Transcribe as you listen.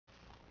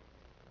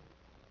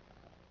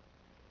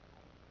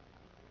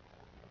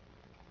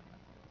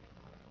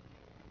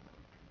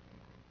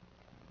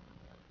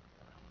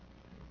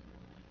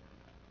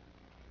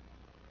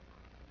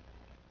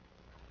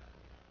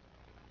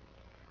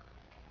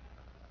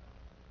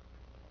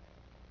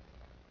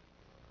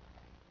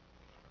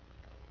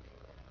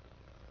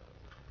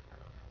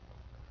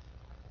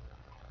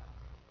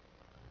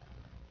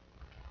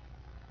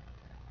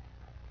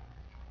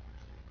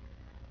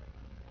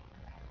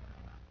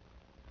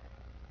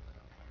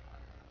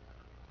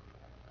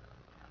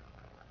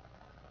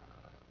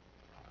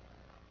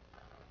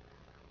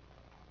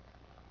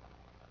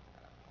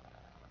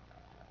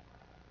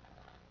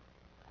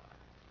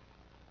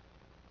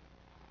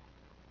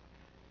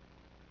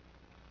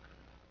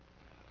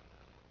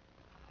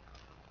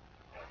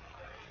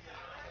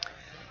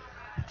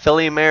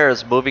Philly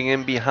Mares moving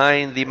in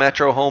behind the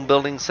Metro Home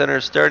Building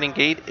Center starting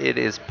gate. It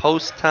is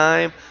post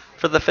time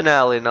for the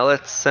finale. Now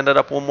let's send it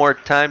up one more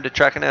time to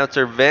track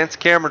announcer Vance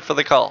Cameron for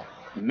the call.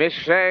 Miss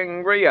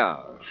Sangria,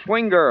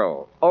 Swing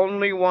Girl,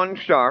 only 1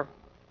 star,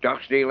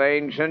 Dusty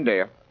Lane,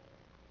 Zendaya.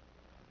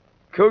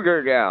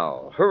 Cougar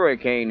Gal,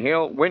 Hurricane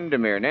Hill,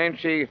 Windermere,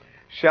 Nancy,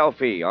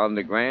 Selfie on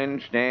the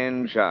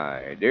grandstand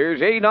side.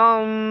 There's 8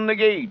 on the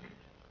gate.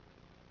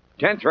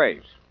 10th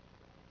race.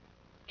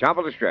 Top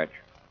of the stretch.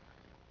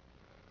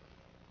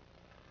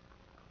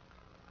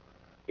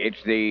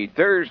 It's the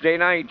Thursday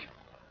night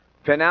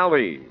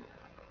finale.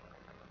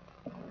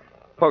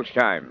 Post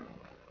time.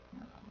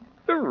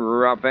 The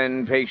rough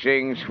and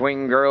pacing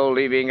Swing Girl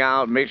leaving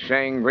out Miss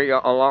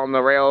Sangria along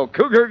the rail.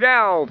 Cougar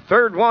Gal,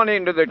 3rd one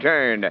into the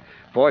turn.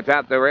 4th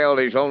at the rail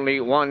is only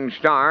 1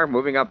 star,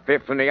 moving up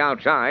 5th from the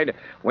outside.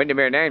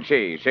 Windermere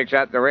Nancy, 6th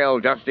at the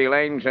rail, Dusty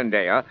Lane,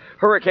 Zendaya.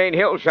 Hurricane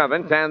Hill,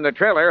 7th, and the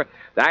trailer,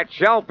 that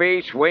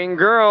Selfie, Swing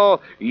Girl,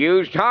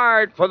 used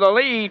hard for the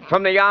lead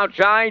from the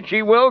outside.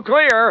 She will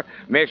clear.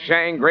 Miss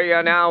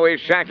Sangria now is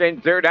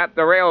 2nd, 3rd at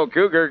the rail,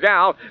 Cougar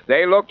Gal.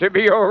 They look to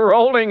be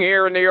rolling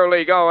here in the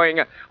early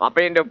going. Up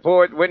into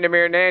 4th,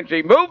 Windermere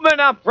Nancy. Movement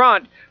up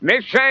front.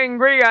 Miss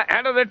Sangria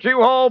out of the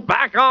 2-hole,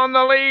 back on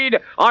the lead.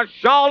 A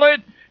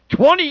solid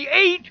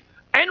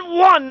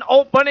 28-1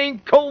 opening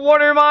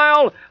quarter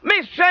mile.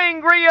 Miss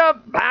Sangria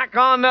back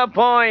on the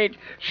point.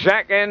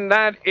 2nd,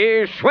 that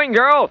is Swing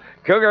Girl.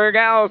 Cougar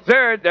Gal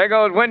 3rd. There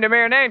goes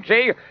Windermere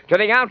Nancy to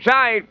the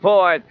outside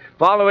 4th.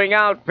 Following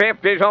out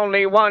 5th is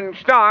only 1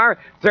 star.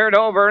 3rd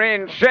over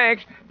in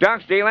 6th.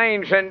 Dusty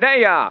Lane,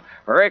 Zendaya.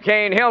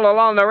 Hurricane Hill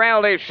along the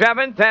rail is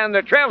 7th, and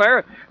the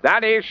trailer,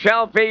 that is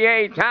Selfie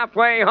 8th,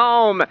 halfway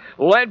home,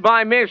 led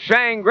by Miss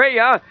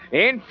Sangria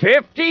in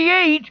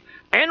 58-1.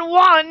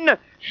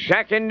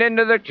 2nd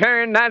into the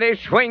turn, that is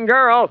Swing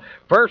Girl.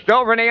 1st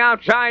over on the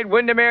outside,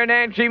 Windermere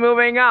Nancy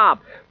moving up.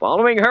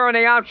 Following her on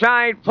the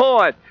outside,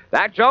 4th.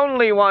 That's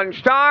only 1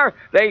 star.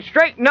 They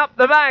straighten up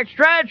the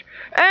backstretch,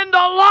 and the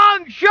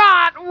long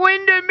shot,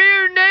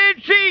 Windermere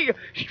Nancy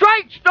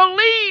strikes the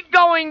lead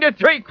going to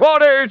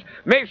 3/4.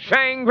 Miss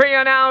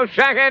Sangria now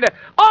 2nd.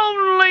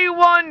 Only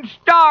 1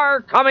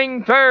 star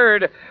coming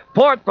 3rd.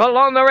 4th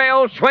along the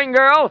rail, Swing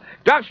Girl.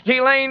 Dusty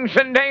Lane,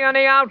 Zendaya on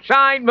the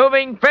outside,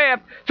 moving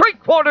 5th.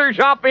 3/4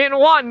 up in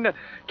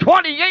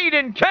 1:28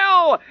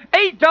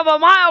 1/8 of a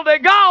mile to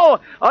go.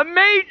 A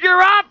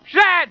major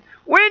upset.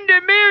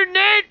 Windermere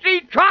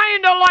Nancy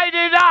trying to light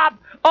it up.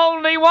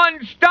 Only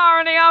 1 star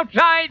on the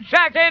outside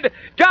 2nd.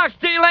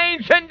 Dusty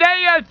Lane,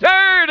 Zendaya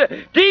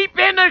 3rd. Deep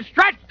in the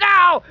stretch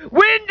now.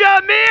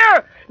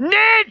 Windermere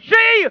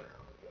Nancy.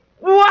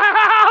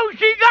 Wow,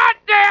 she got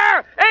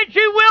there, and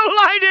she will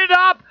light it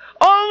up.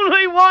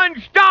 Only 1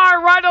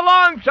 star right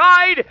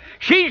alongside.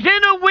 She's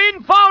in a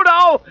win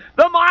photo.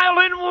 The mile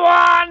in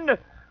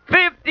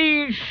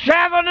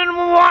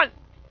 1:57-1.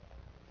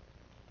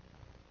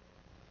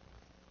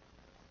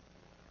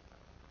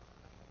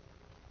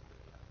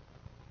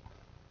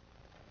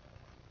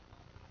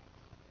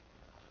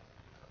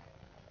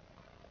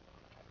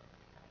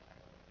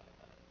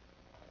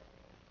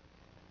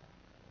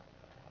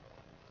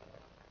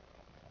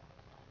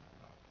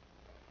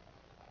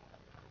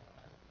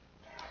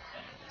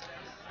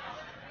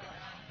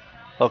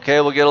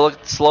 Okay, we'll get a look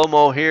at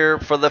slow-mo here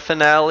for the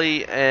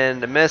finale,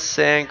 and Miss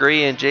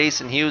Sangria and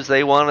Jason Hughes,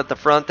 they won at the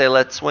front. They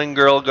let Swing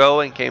Girl go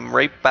and came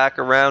right back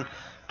around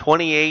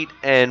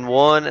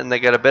 28-1, and they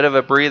got a bit of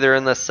a breather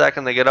in the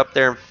second. They get up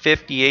there in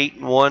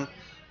 58-1,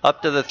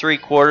 up to the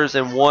 3/4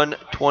 in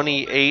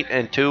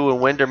 1:28-2, and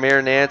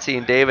Windermere Nancy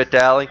and David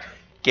Dowling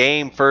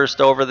game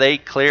first over. They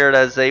cleared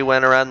as they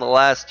went around the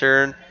last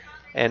turn,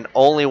 and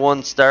only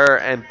 1 star,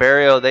 and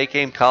Barrio, they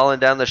came calling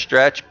down the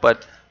stretch,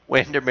 but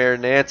Windermere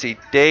Nancy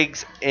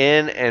digs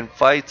in and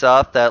fights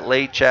off that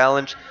late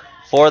challenge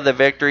for the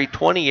victory.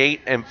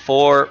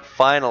 28-4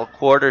 final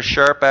quarter.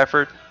 Sharp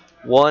effort.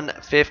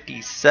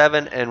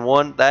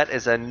 1:57-1. That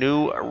is a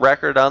new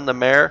record on the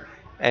mare,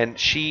 and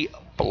she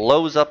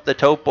blows up the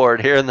tote board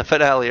here in the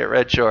finale at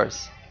Red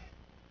Shores.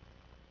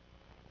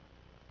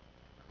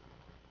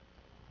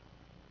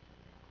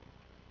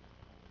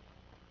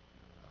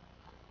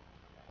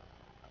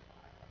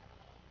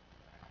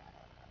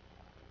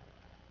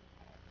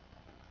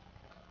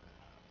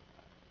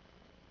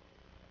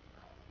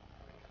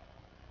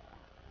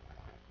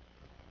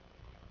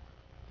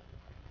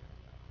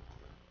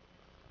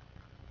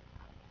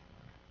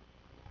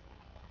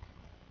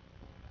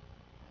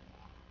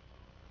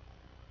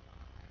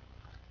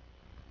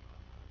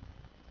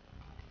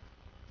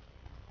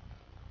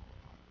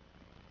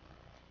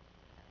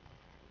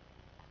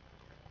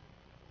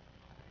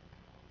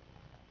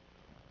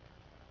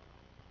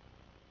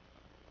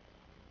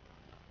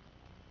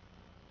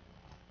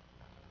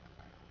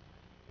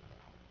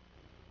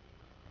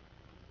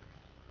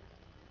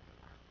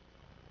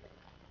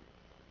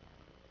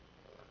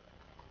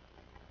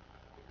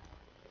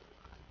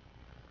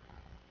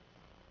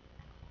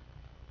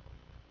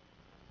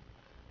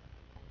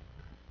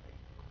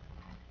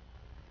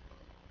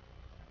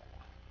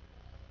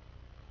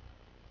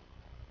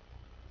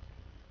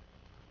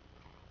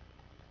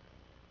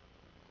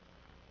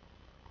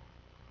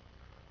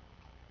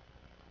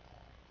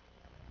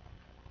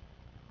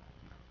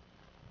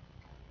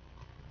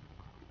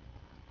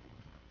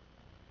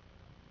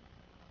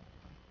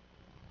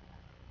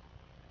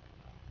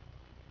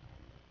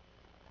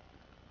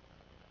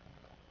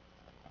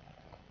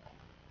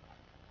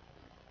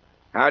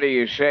 How do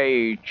you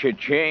say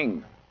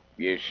cha-ching?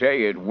 You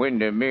say it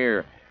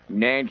Windermere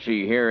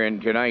Nancy here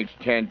in tonight's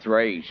 10th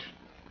race.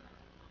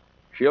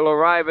 She'll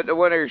arrive at the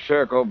winner's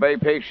circle. Bay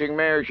pacing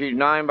mare. She's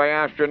 9 by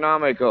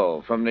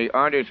Astronomical from the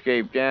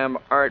Artescape Dam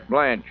Art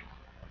Blanche.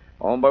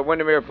 Owned by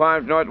Windermere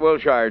Farms, North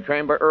Wiltshire.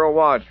 Trained by Earl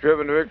Watts.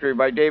 Driven to victory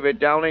by David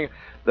Downing.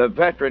 The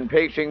veteran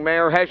pacing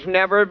mare has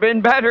never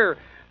been better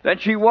than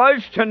she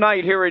was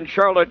tonight here in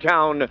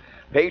Charlottetown.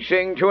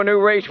 Pacing to a new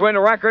race win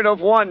record of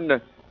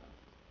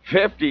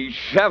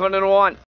 1:57-1.